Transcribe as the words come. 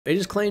It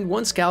is claimed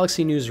once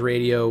Galaxy News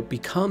Radio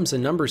becomes a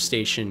number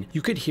station,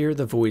 you could hear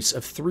the voice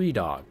of Three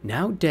Dog,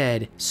 now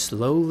dead,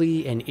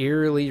 slowly and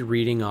eerily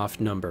reading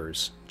off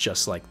numbers,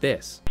 just like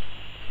this.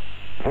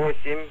 8,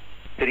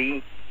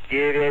 3,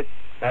 9,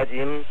 1,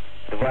 2,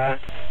 1,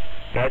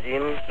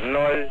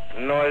 0,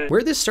 0.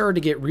 Where this started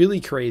to get really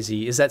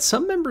crazy is that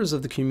some members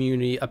of the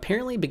community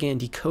apparently began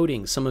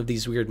decoding some of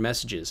these weird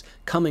messages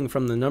coming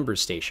from the number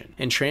station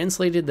and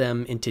translated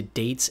them into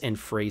dates and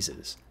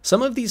phrases.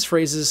 Some of these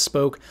phrases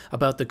spoke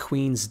about the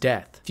Queen's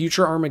death,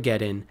 future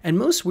Armageddon, and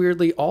most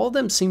weirdly, all of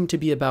them seemed to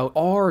be about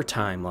our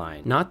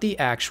timeline, not the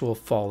actual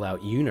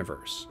Fallout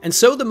universe. And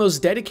so the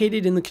most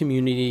dedicated in the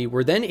community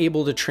were then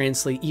able to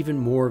translate even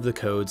more of the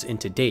codes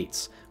into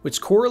dates,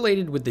 which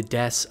correlated with the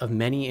deaths of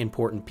many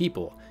important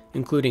people,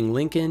 including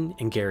Lincoln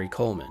and Gary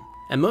Coleman.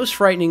 And most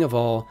frightening of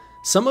all,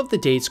 some of the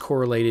dates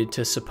correlated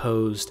to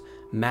supposed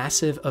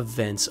massive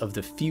events of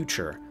the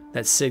future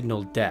that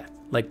signaled death,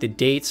 like the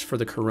dates for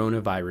the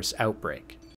coronavirus outbreak.